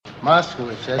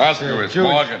Moskowitz, Moskowitz,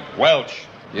 Morgan, Welch.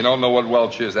 You don't know what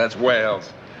Welch is. That's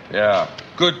Wales. Yeah.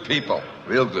 Good people.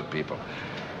 Real good people.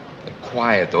 They're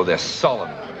quiet, though. They're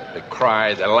sullen. They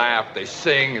cry, they laugh, they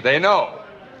sing. They know.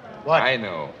 What? I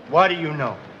know. What do you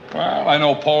know? Well, I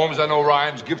know poems, I know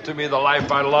rhymes. Give to me the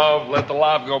life I love. Let the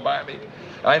love go by me.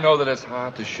 I know that it's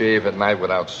hard to shave at night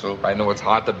without soap. I know it's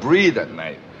hard to breathe at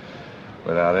night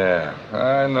without air.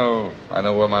 I know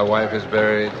where my wife is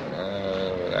buried.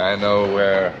 I know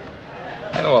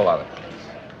a lot of things.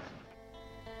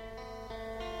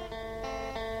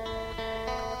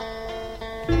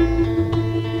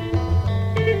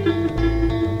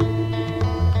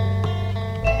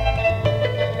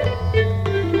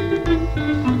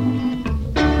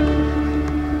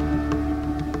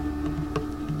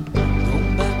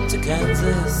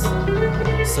 Kansas,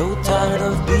 so tired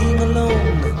of being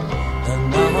alone, and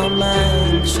now I'm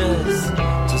anxious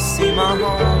to see my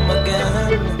home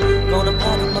again. Gonna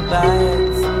pack up my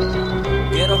bags,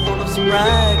 get a hold of some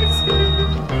rags,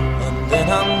 and then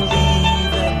I'm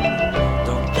leaving.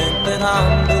 Don't think that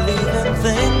I'm believing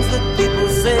things that people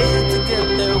say to get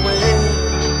their way.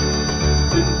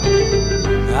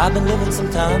 I've been living some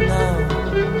time now,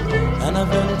 and I've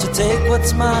learned to take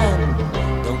what's mine.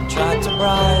 Don't try to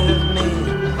bribe me,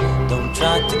 don't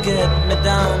try to get me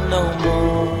down no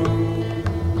more.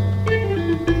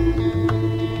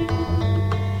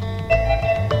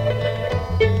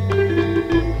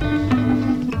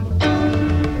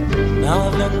 Now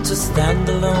I've learned to stand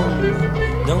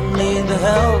alone, don't need the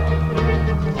help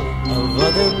of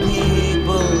other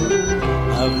people.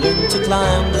 I've learned to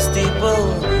climb the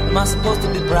steeple. Am I supposed to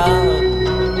be proud?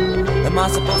 Am I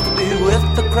supposed to be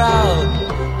with the crowd?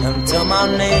 And tell my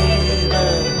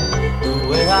neighbor the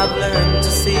way I've learned to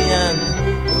see and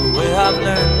the way I've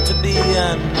learned to be.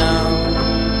 And now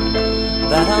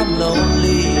that I'm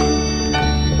lonely,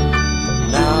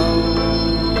 now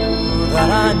that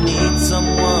I need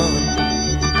someone,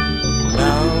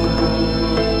 now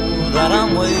that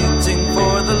I'm waiting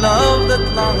for the love that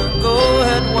long ago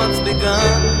had once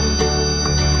begun,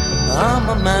 I'm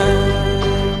a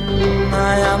man,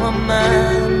 I am a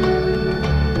man.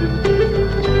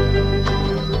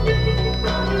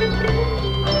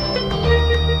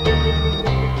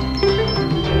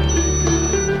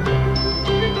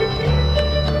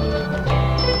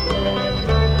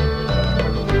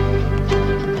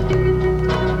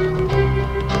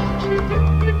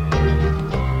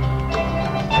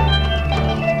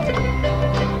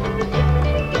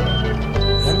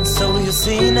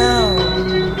 See now,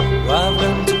 I've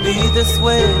learned to be this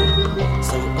way,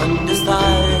 so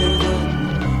undecided.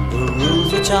 The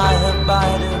rules which I have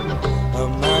abided, a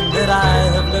man that I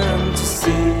have learned to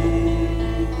see.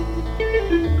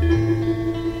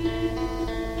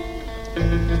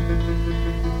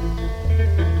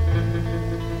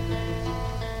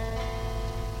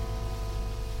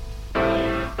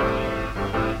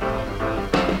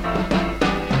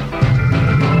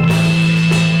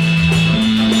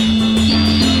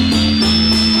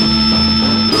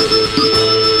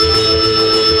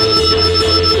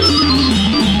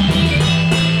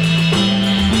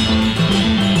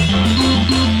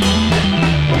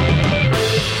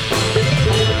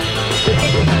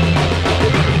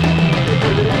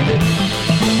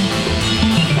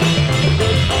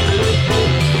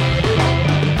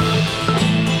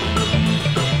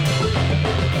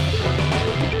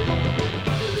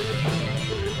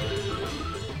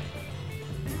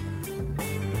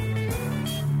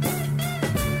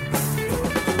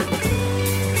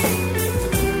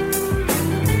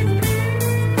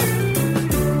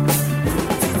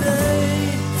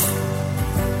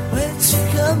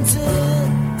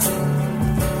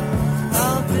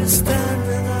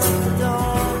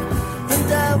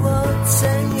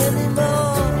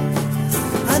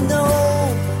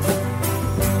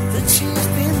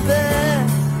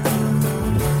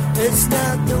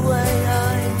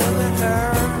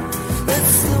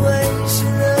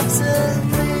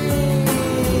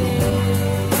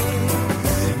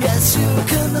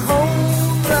 Hold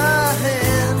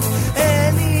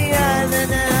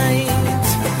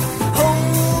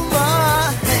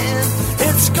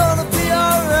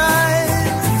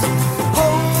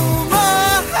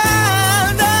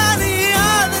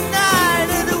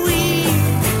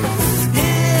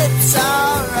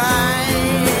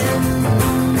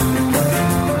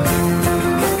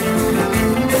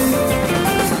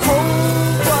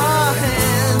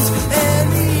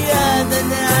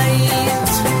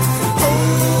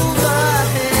my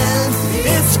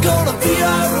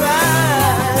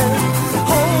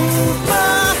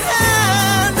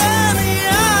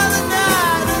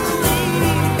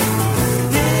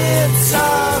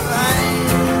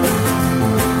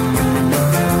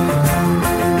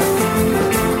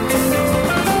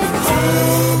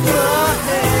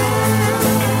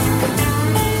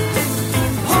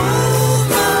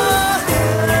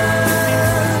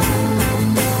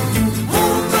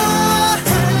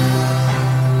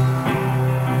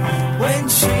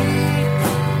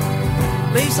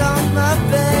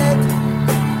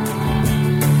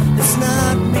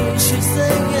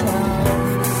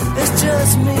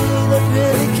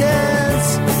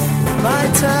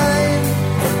time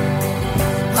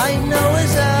I know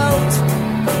is out,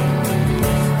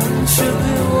 and she'll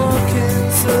be walking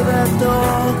through that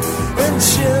door, and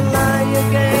she'll lie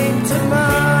again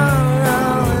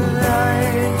tomorrow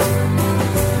night.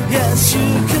 Yes, you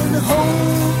can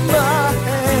hold my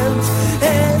hand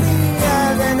any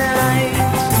other night.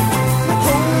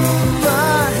 Hold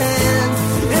my hand,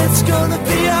 it's gonna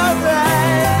be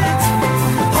alright.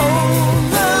 Hold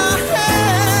my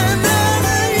hand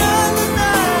any other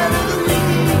night of the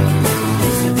week,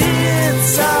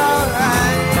 it's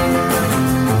alright.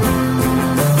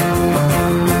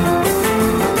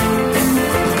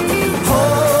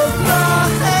 Hold my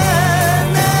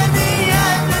hand any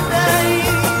other night.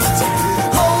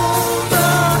 Hold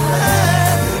my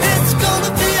hand, it's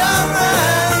gonna be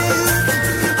alright.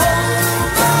 Hold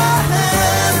my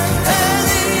hand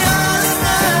any other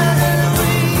night of the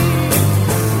week,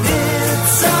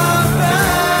 it's alright.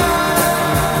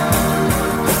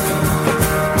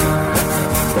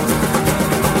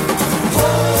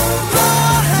 Hold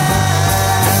my hand,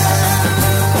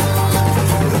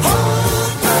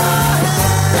 hold my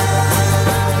hand,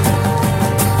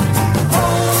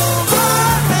 hold my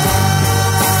hand,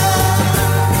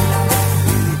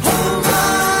 hold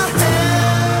my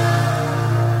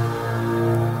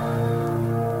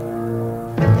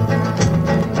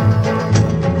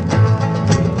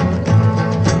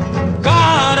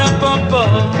God up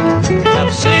above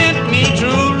have sent me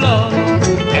true love.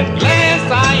 At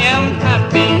last I am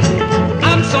happy.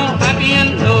 I'm so happy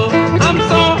in love. I'm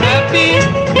so happy,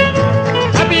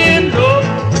 happy in love.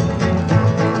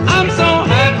 I'm so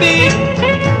happy.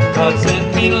 God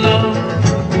sent me love.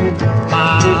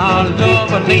 My love,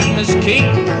 her name is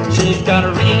Kate. She's got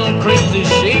a real crazy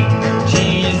shape.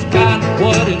 She's got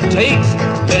what it takes.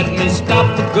 Let me stop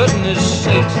for goodness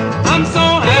sakes. I'm so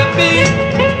happy,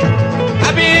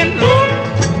 happy in love.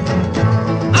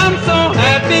 I'm so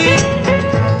happy.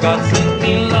 God sent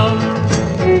me love.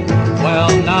 Well,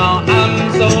 now I'm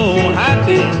so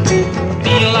happy.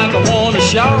 Feel like I want to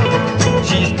shout.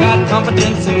 She's got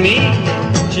confidence in me.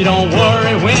 She don't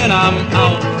worry when I'm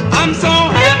out. I'm so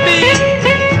happy,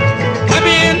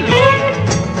 happy in love.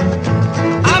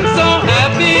 I'm so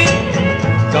happy.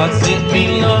 God sent me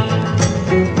love.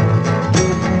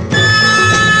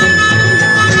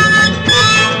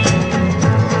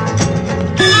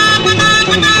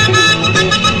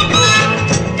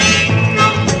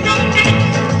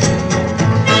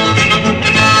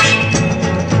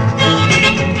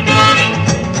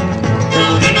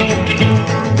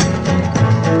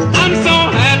 I'm so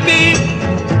happy,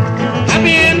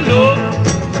 happy in love.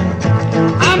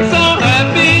 I'm so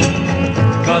happy.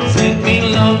 God sent me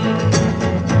love.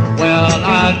 Well, I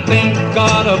thank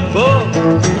God above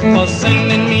for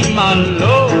sending me my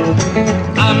love.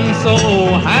 I'm so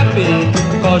happy,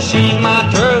 cause she's my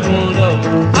turtle dove.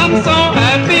 I'm so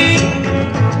happy,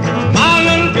 my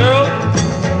little girl.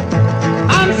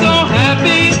 I'm so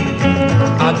happy,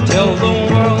 I tell the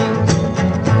world.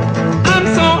 I'm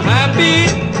so happy,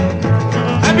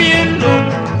 happy in love.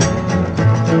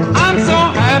 I'm so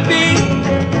happy,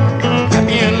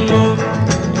 happy in love.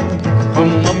 From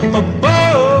up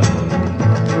above,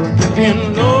 happy in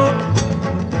love.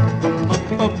 From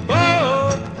up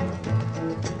above,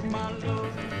 my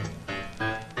love.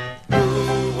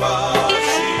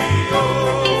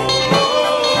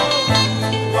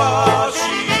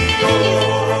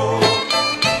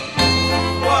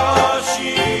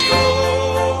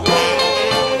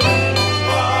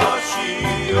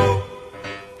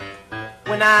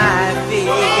 When I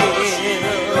feel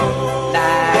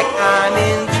like I'm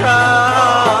in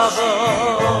trouble,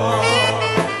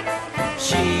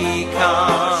 she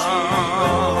comes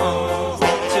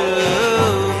to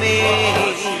me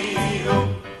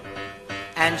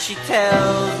and she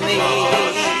tells me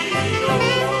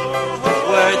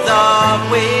words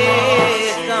of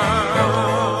wisdom.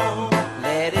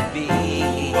 Let it be.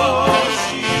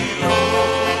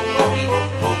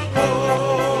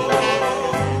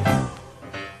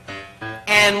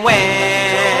 And when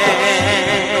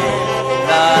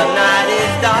the night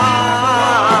is dark,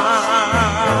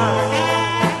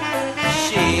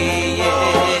 she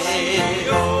is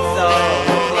so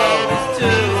close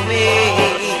to me,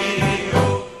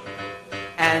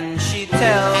 and she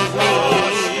tells me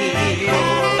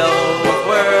those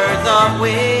words of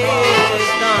wisdom.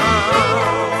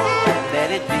 Let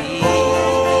it be.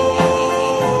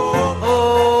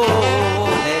 Oh,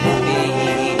 let it be.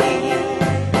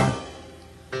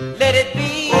 Let it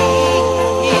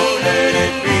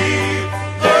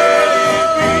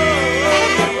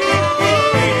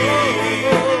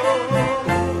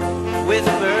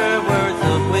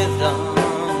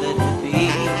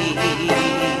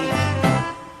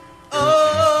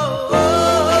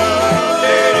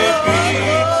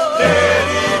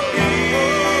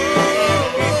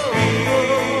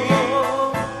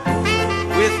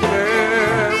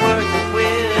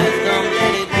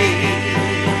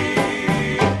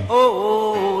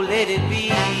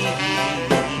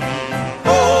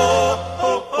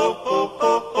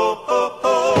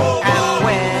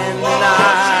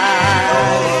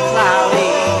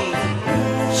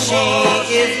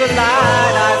the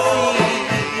light I see.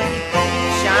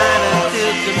 Shine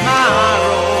until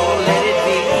tomorrow, let it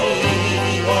be.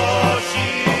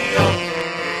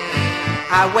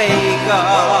 I wake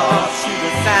up to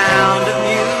the sound of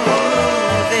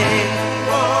music,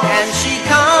 and she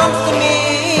comes to me,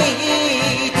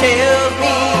 tells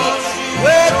me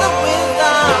words of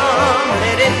wisdom,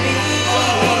 let it be.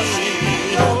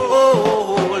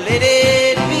 Oh, let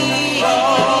it be.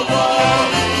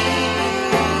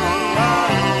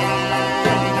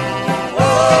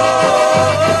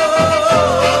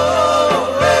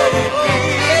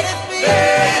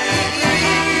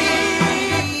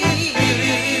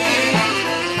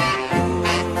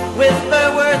 Whisper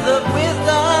words of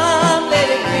wisdom, let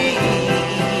it be.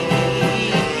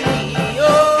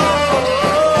 Oh,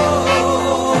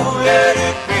 let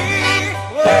it be.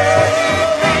 Let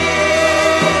it be.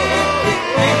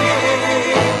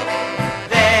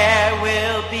 There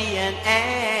will be an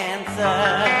answer.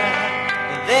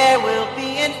 There will be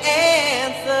an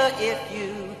answer if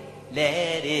you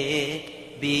let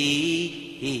it be.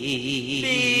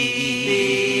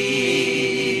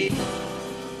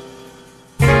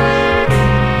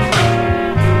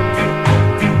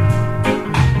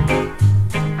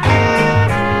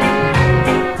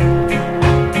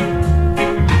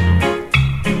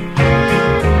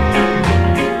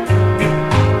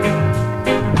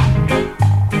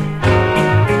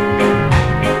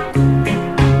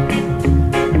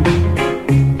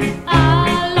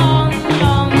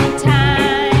 Long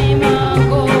time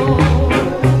ago,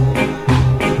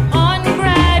 on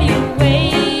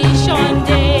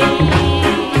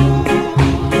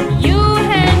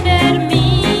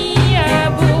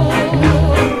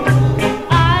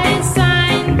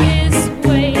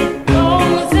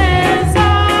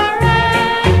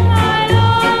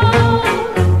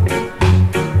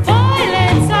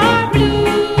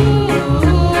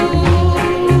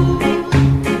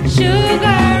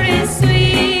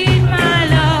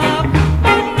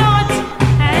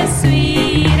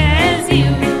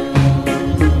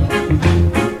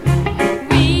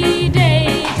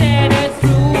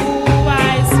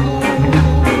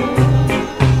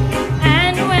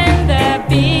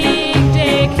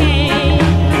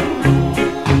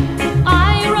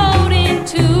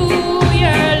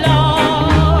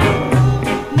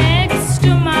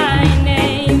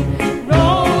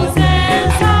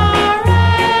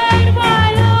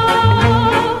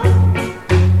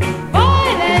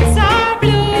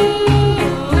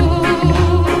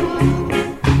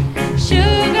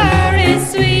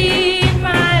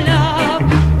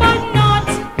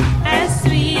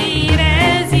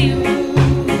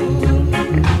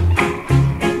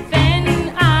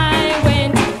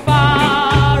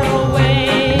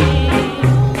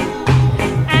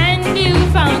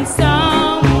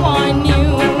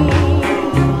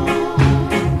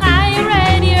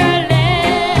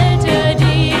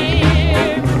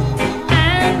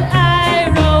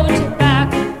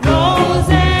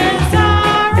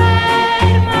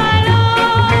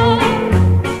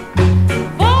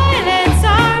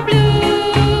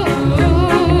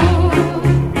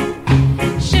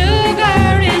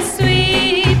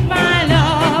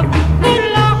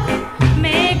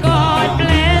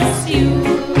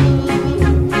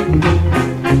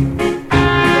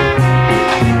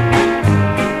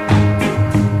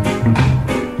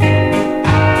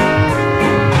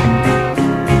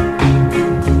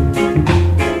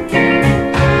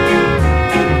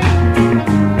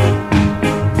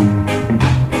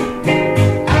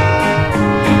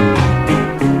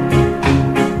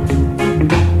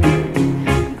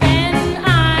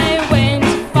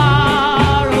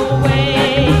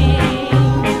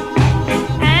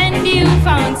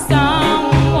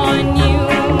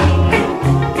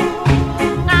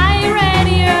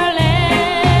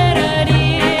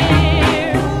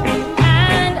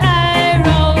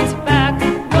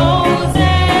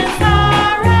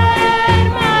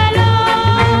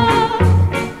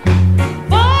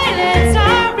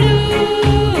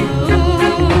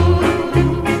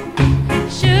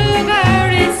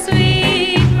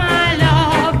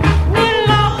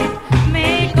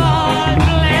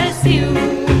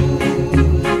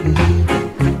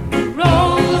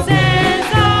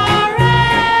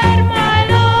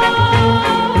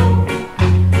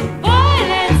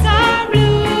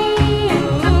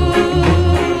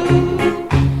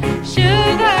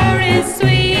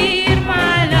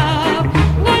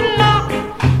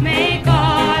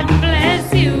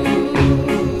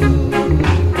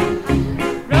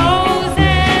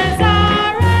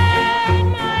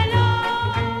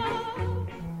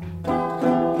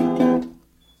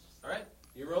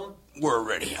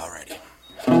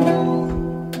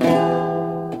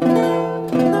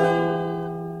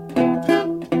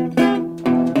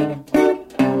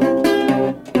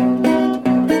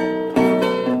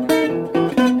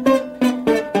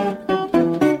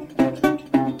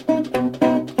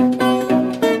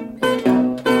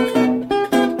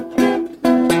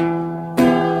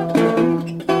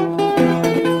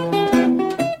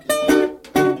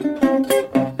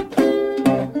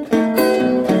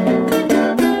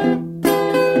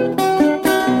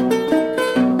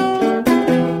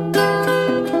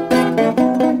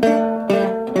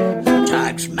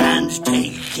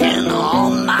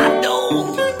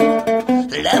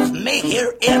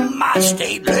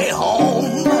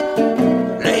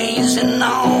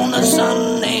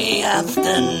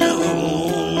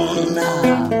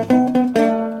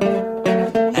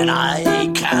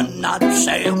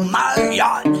to my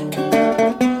yard.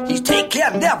 He's taking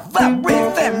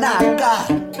everything I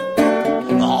got.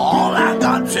 All I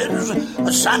got is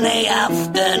a sunny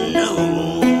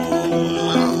afternoon.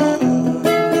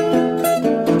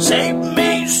 Save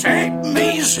me, save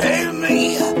me, save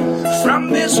me from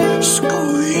this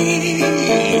squeeze.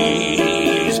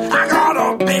 I got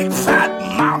a big fat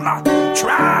mama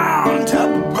trying to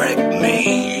break me.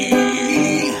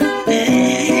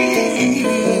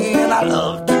 And I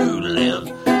love to live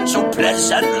so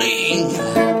pleasantly.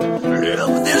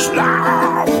 Live this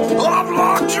life of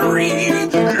luxury,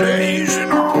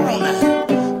 blazing on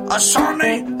a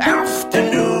sunny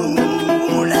afternoon.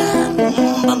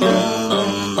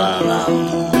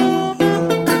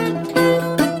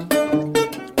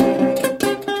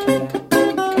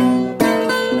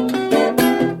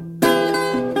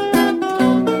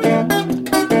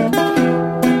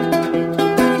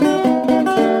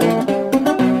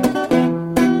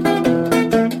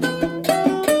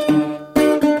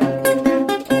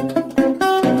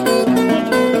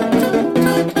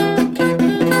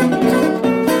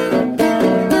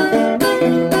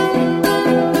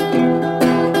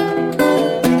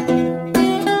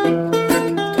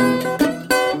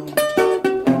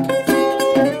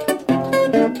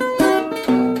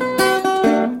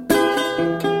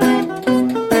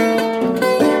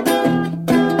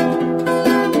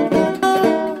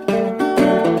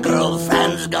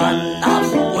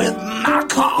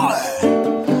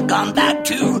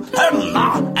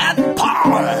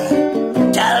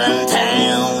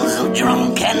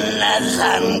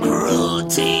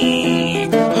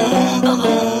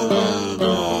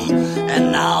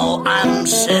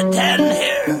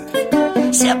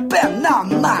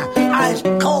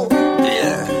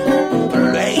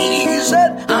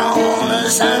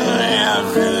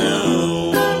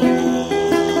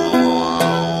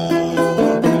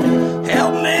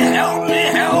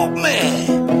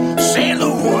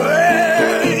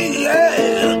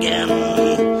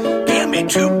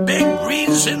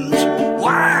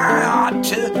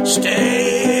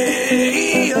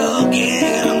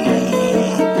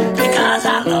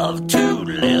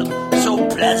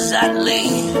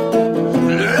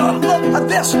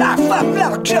 This life of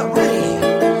luxury,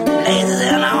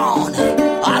 blazing on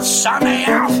a sunny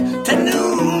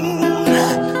afternoon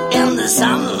in the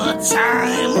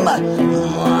summertime.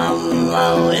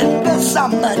 In the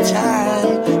summertime,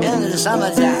 in the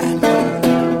summertime.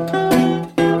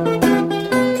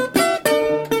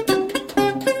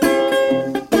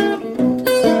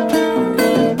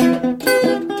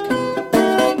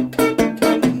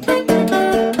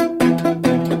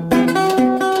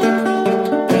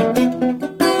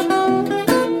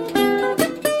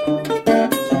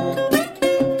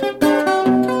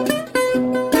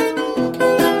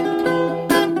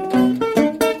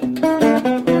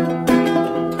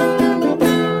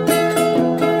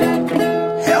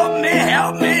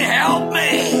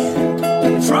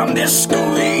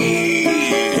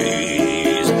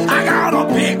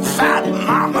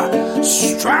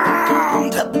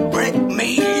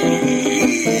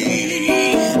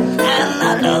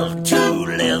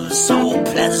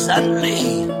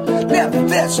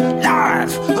 This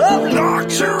life of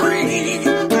luxury,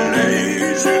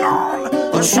 blazing on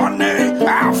a sunny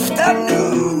afternoon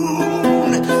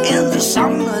in the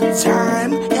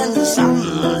summertime, in the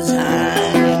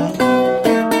summertime,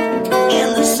 in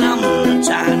the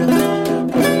summertime,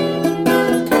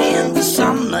 in the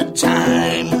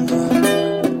summertime,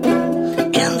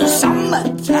 in the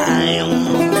summertime,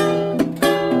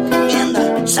 in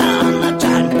the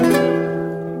summertime.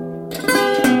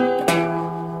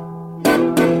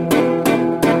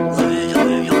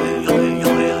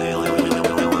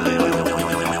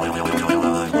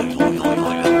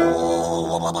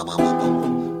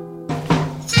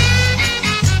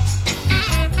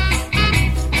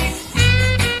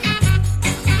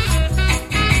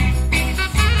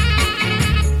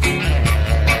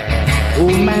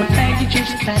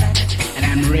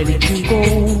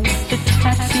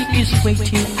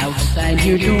 Waiting outside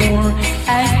your door.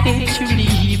 I hate to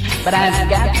leave, but I've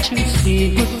got to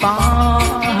say goodbye.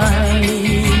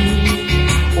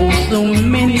 Oh, so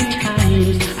many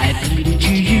times I pleaded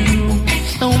to you,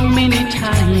 so many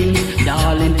times,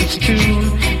 darling, it's true.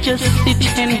 Just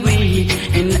sit and wait,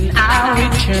 and I'll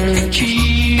return to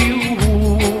you.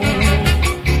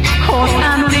 Oh,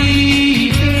 I'm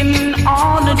leaving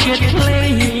on a jet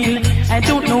plane. I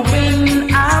don't know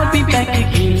when I'll be back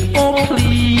again. Oh,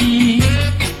 please,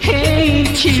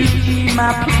 can't you hear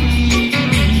my plea?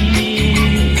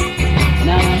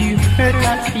 Now you heard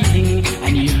my feeling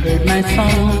and you heard my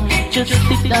song. Just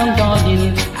sit down,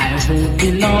 darling, I won't be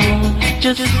long.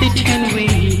 Just sit and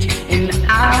wait, and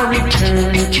I'll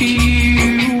return to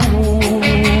you.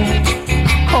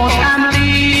 'Cause I'm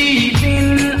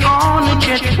leaving on a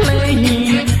jet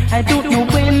plane. I don't know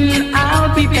when I'll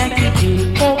be back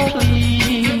again. Oh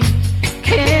please,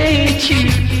 can't you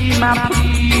hear my plea?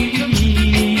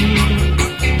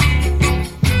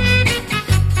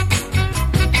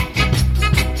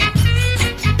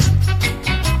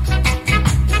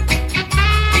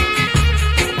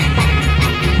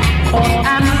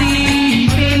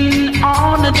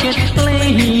 Jet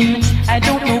plane. I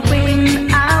don't know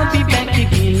when I'll be back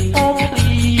again. Oh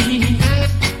please,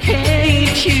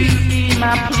 can't you hear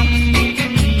my plea?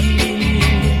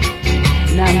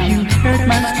 Now you heard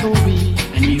my story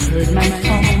and you heard my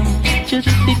song. Just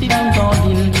sit down,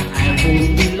 darling, I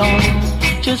won't be long.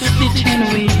 Just sit and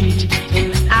wait,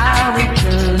 and I'll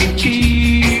return to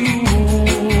you.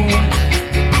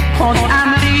 'Cause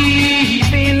I'm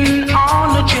leaving on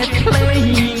a jet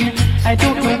plane. I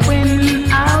don't know when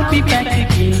I'll be back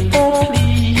again. Oh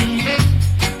please,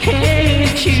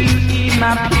 can't you hear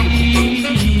my plea?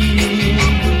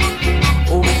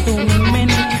 Oh, so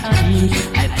many times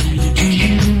I plead to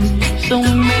you, so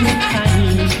many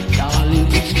times, darling,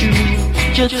 it's true.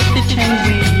 Just sit and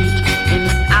wait, and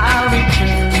I'll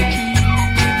return to you.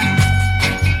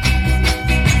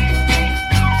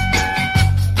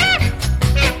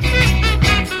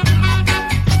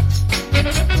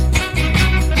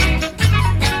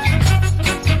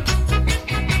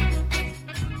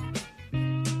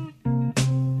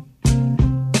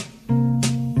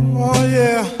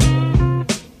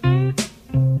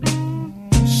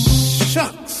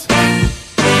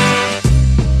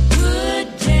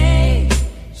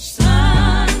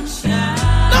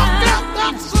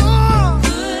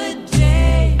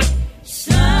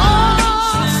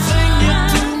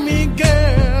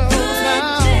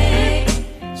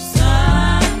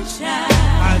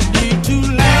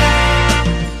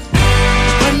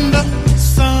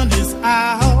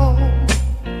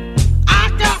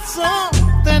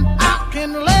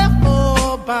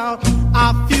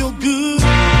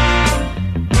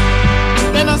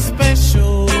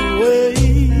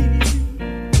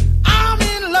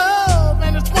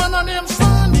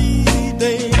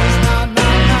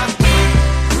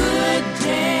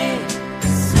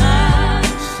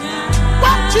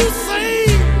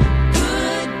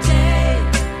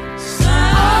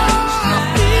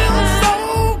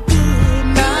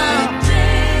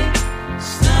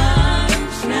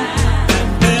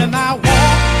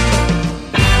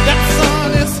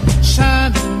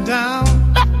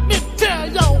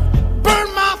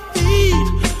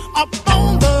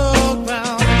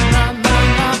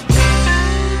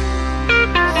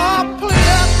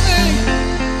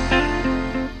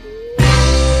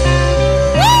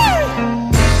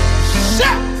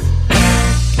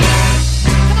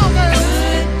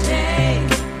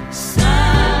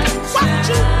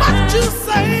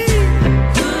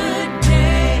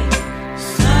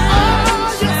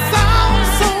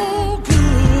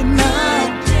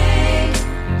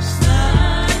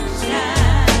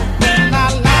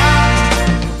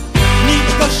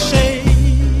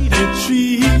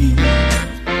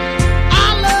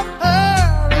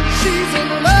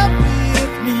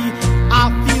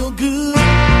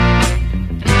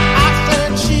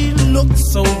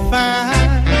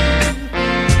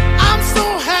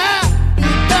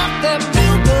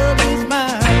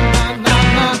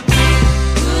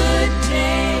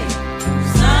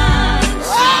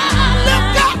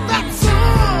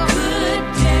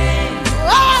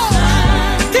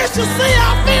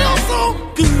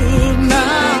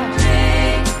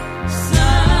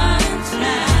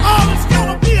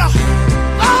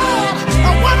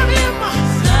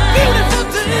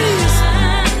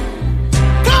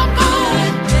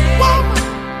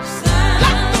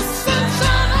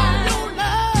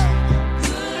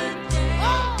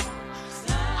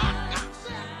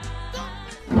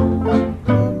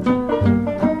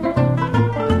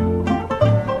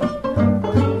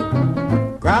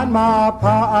 Grandma,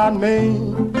 Pa, and me,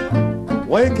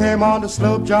 we came on the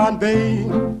Sloop John B.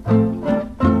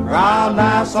 Round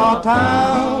Nassau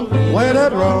town, where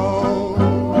it roll.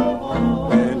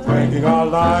 Been drinking all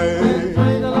night,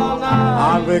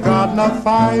 and we got in a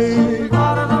fight.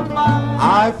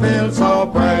 I feel so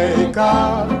break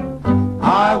up,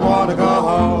 I want to go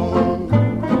home.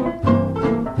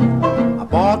 I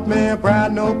bought me a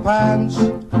brand new pants,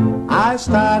 I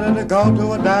started to go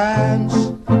to a dance.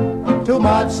 Too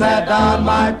much sat down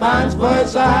my pants,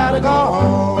 first I had to go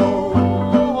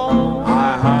home.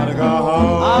 I had to go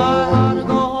home.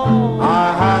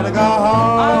 I had to go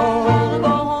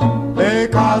home.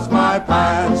 Because my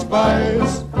pants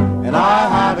burst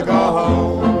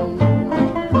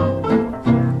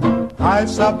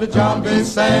up the John B.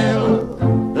 sail.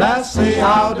 Let's see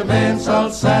how the mainsail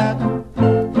set.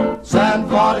 Send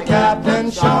for the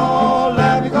captain, sure,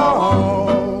 let me go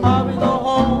home. Let me go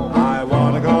home. I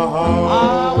wanna go home.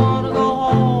 I wanna go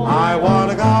home. I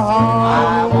wanna go home.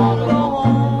 I wanna go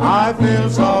home. I feel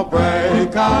so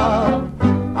break up.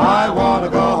 I wanna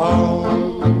go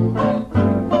home.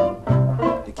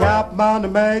 The captain and the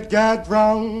mate get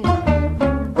drunk,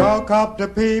 broke up the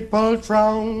people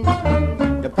trunk.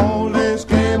 The police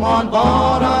came on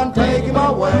board and take him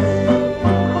away.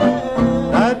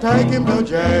 They take him to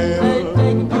jail,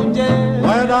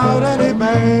 without any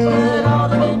bail.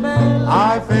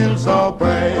 I feel so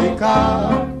break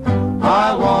up.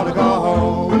 I wanna go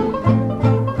home.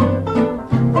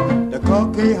 The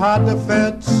cook, he had the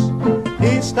fits.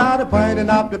 He started burning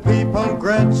up the people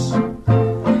grits.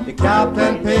 The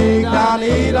captain peeked and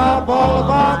eat up all of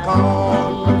our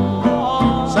corn.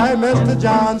 Say, Mr.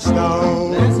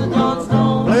 Johnstone,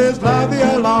 please let me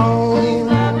alone.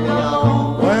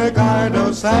 We're going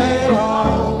to sail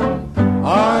home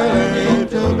early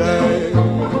today.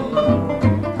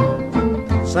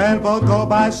 Sailboat go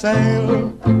by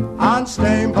sail, and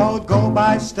steamboat go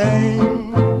by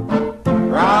steam.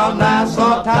 Round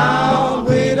Nassau town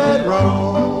we did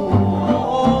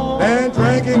roam. Been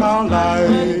drinking all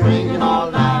night,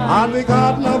 and we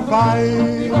got in a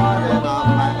fight.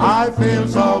 I feel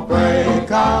so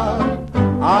break up.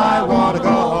 I wanna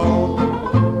go home.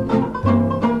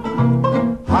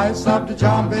 Hoist up the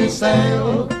John B.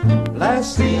 sail. Let's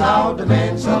see how the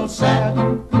mainsail set.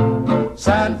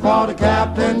 Send for the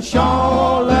captain,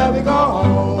 sure, let me go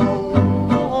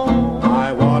home.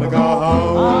 I wanna go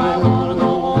home. I wanna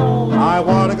go home. I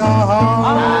wanna go home.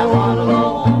 I wanna go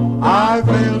home. I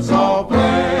feel so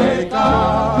break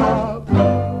up.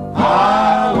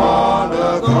 I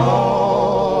wanna go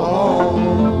home.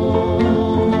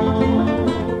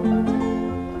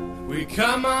 We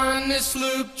come on this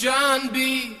sloop, John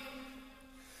B.,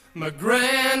 my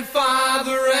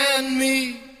grandfather and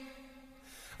me.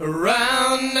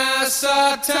 Around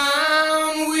Nassau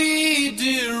town we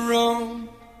did roam,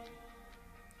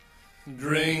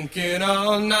 drinking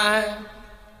all night,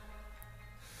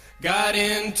 got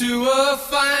into a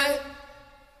fight.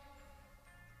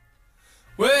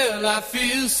 Well, I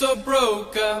feel so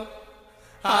broke up,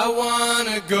 I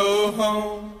wanna go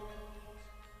home.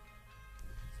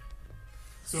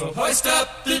 So hoist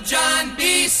up the John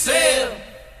B. sail,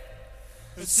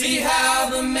 see how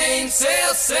the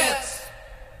mainsail sets.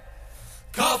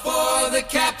 Call for the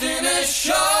captain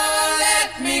ashore,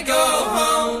 let me go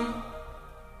home.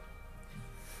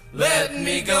 Let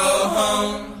me go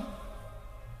home.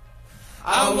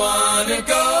 I wanna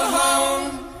go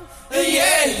home,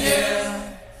 yeah,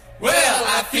 yeah. Well,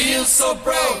 I feel so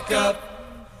broke up,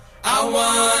 I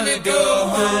wanna go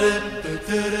home.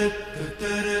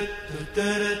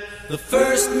 The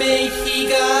first mate, he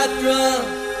got drunk.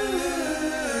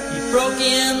 He broke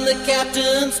in the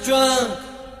captain's trunk.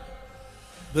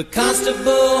 The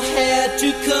constable had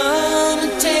to come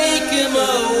and take him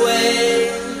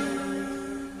away.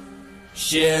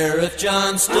 Sheriff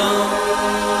Johnstone,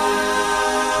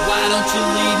 why don't you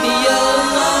leave me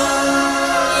alone?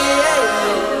 Yeah.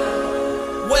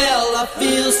 Well, I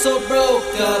feel so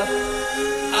broke up,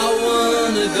 I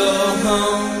wanna go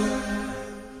home.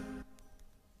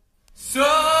 So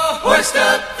hoist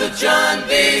up the John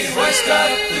B., hoist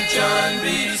up the John B.,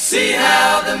 see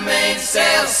how the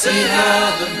mainsail, see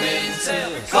how the mainsail.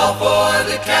 Call for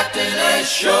the captain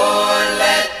ashore,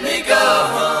 let me go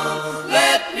home,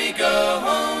 let me go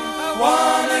home. I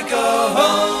wanna go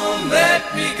home, let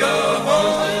me go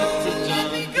home.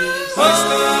 Hoist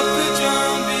up the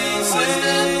John B.,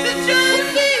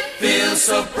 feel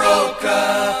so broke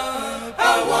up, I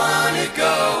wanna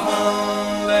go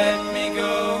home, let me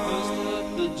go home.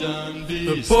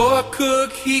 The poor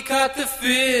cook, he caught the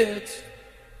fits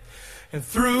and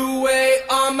threw away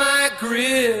all my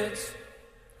grits.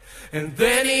 And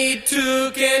then he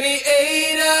took and he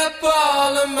ate up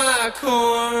all of my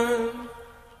corn.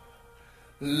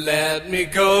 Let me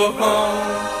go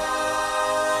home.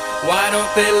 Why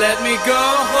don't they let me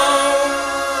go home?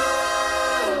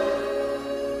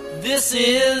 This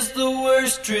is the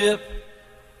worst trip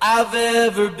I've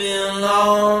ever been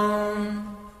on.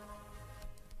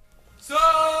 So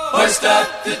hoist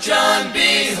up the John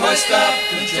B., hoist up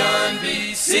the John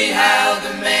B., see how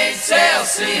the mainsail,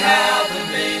 see how the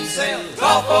mainsail.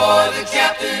 Call for the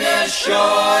captain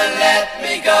ashore, let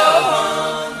me go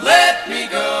home, let me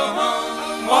go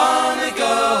home. Wanna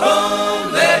go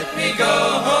home, let me go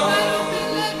home.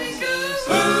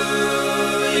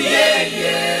 Ooh, yeah,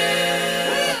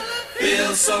 yeah.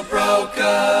 Feel so broke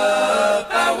up,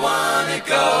 I wanna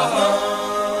go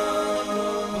home.